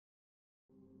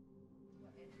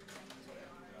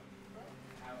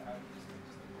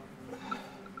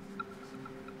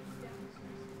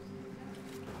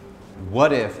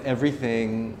What if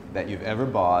everything that you've ever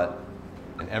bought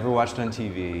and ever watched on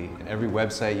TV and every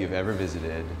website you've ever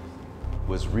visited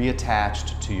was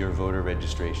reattached to your voter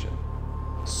registration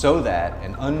so that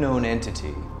an unknown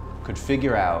entity could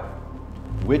figure out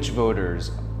which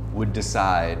voters would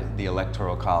decide the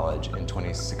Electoral College in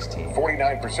 2016?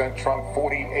 49% Trump,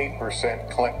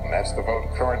 48% Clinton. That's the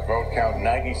current vote count,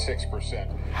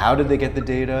 96%. How did they get the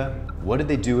data? What did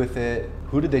they do with it?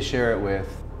 Who did they share it with?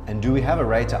 And do we have a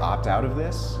right to opt out of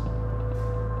this?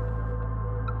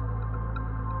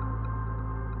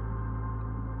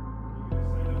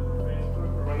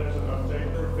 When there's an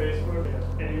update for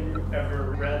Facebook, any of you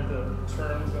ever read the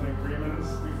terms and agreements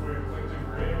before you clicked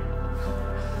agree?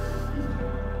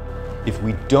 If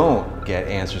we don't get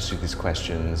answers to these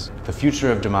questions, the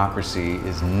future of democracy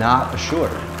is not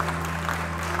assured.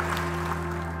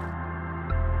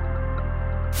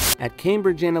 At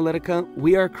Cambridge Analytica,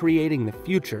 we are creating the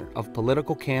future of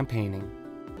political campaigning.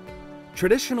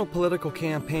 Traditional political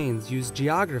campaigns use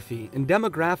geography and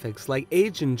demographics like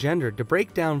age and gender to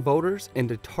break down voters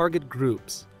into target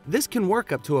groups. This can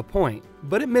work up to a point,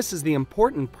 but it misses the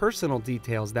important personal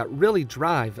details that really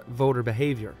drive voter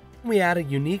behavior. We add a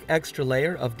unique extra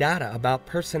layer of data about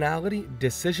personality,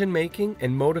 decision-making,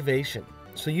 and motivation,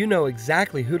 so you know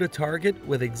exactly who to target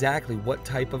with exactly what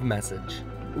type of message.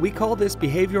 We call this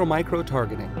behavioral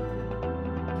micro-targeting.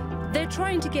 They're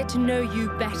trying to get to know you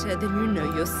better than you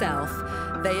know yourself.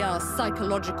 They are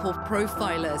psychological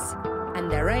profilers, and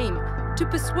their aim, to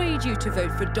persuade you to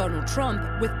vote for Donald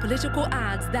Trump with political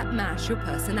ads that match your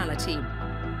personality.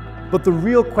 But the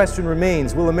real question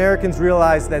remains, will Americans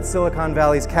realize that Silicon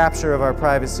Valley's capture of our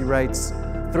privacy rights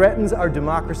threatens our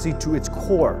democracy to its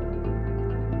core?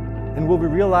 And will we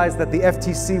realize that the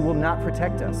FTC will not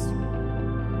protect us?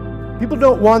 People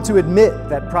don't want to admit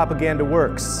that propaganda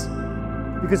works,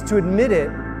 because to admit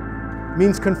it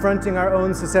means confronting our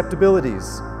own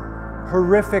susceptibilities,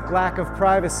 horrific lack of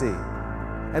privacy,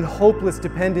 and hopeless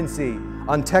dependency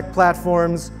on tech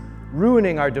platforms,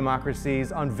 ruining our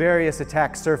democracies on various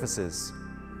attack surfaces.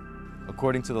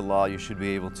 According to the law, you should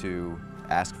be able to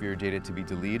ask for your data to be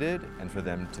deleted and for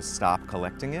them to stop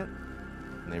collecting it,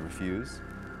 and they refuse.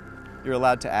 You're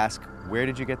allowed to ask, where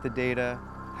did you get the data?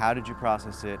 How did you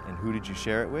process it, and who did you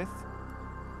share it with?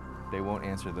 They won't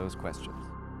answer those questions.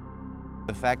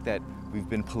 The fact that we've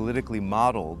been politically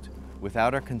modeled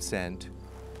without our consent,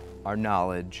 our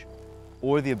knowledge,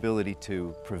 or the ability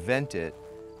to prevent it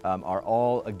are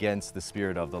all against the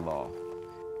spirit of the law.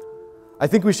 I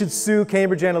think we should sue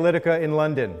Cambridge Analytica in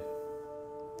London.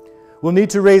 We'll need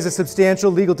to raise a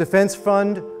substantial legal defense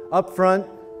fund up front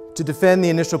to defend the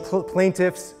initial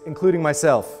plaintiffs, including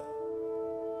myself.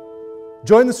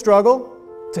 Join the struggle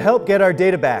to help get our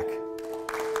data back.